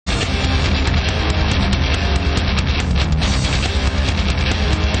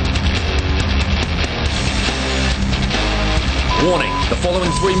Warning, the following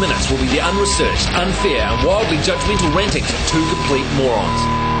 3 minutes will be the unresearched, unfair and wildly judgmental rantings of two complete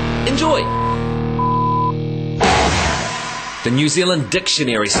morons. Enjoy! The New Zealand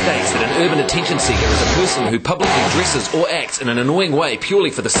Dictionary states that an urban attention seeker is a person who publicly dresses or acts in an annoying way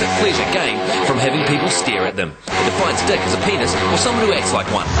purely for the sick pleasure gained from having people stare at them. It defines dick as a penis or someone who acts like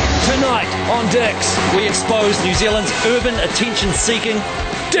one. Tonight on Dicks, we expose New Zealand's urban attention-seeking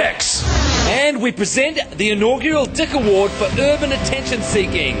dicks. And we present the inaugural Dick Award for Urban Attention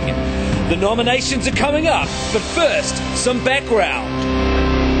Seeking. The nominations are coming up, but first, some background.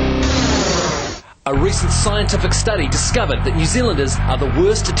 A recent scientific study discovered that New Zealanders are the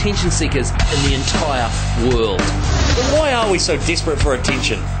worst attention seekers in the entire world. But why are we so desperate for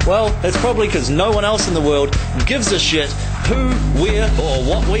attention? Well, it's probably because no one else in the world gives a shit who, where, or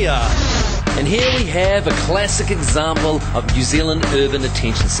what we are. And here we have a classic example of New Zealand urban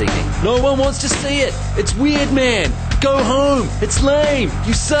attention seeking. No one wants to see it. It's weird, man. Go home. It's lame.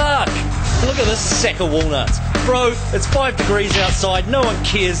 You suck. Look at this sack of walnuts. Bro, it's 5 degrees outside. No one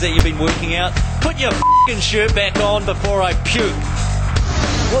cares that you've been working out. Put your f***ing shirt back on before I puke.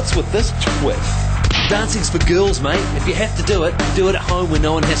 What's with this twit? Dancing's for girls, mate. If you have to do it at home where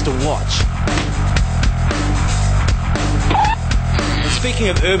no one has to watch. Speaking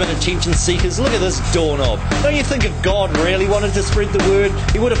of urban attention seekers, look at this doorknob. Don't you think if God really wanted to spread the word,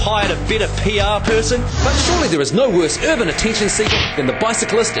 he would have hired a better PR person? But surely there is no worse urban attention seeker than the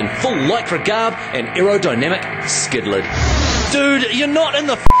bicyclist in full lycra garb and aerodynamic skid lid. Dude, you're not in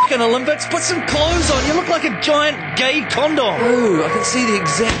the f***ing Olympics. Put some clothes on. You look like a giant gay condom. Ooh, I can see the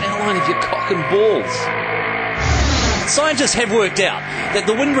exact outline of your cock and balls. Scientists have worked out that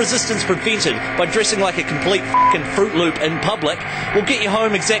the wind resistance prevented by dressing like a complete f***ing Fruit Loop in public will get you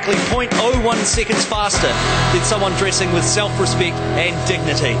home exactly 0.01 seconds faster than someone dressing with self-respect and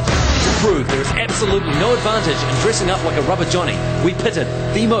dignity. To prove there is absolutely no advantage in dressing up like a rubber Johnny, we pitted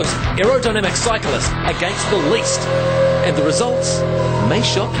the most aerodynamic cyclist against the least. And the results may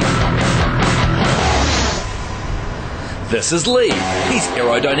shock you. This is Lee. He's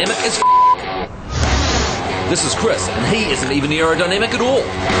aerodynamic as f***. This is Chris, and he isn't even aerodynamic at all.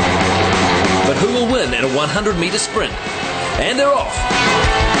 But who will win at a 100-metre sprint? And they're off.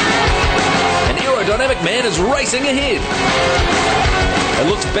 An aerodynamic man is racing ahead. It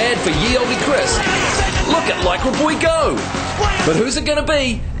looks bad for ye olde Chris. Look at Lycra Boy go. But who's it gonna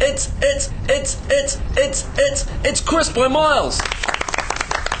be? It's Chris by miles.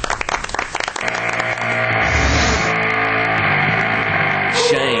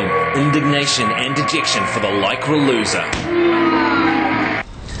 Shame, indignation and dejection for the lycra loser.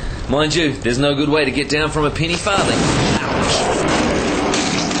 Mind you, there's no good way to get down from a penny farthing. Ouch.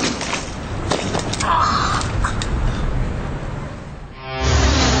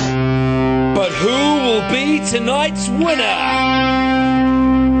 But who will be tonight's winner?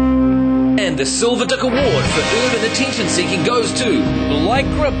 And the Silver Dick Award for urban attention seeking goes to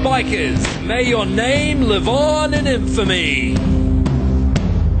Lycra Bikers. May your name live on in infamy.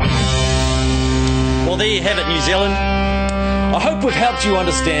 Well, there you have it, New Zealand. I hope we've helped you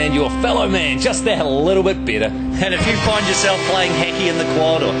understand your fellow man just that little bit better. And if you find yourself playing hacky in the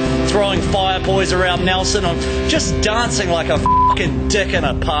quad or throwing fire poise around Nelson or just dancing like a f***ing dick in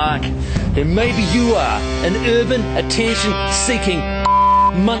a park, then maybe you are an urban attention-seeking,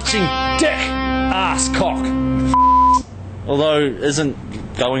 munching dick ass cock. Although, isn't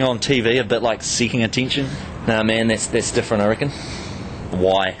going on TV a bit like seeking attention? Nah, man, that's different, I reckon.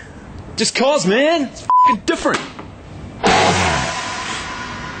 Why? Just cause, man. It's f***ing different.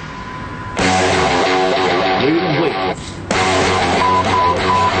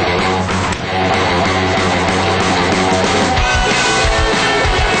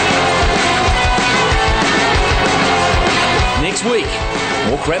 Next week,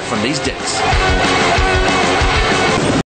 more crap from these dicks.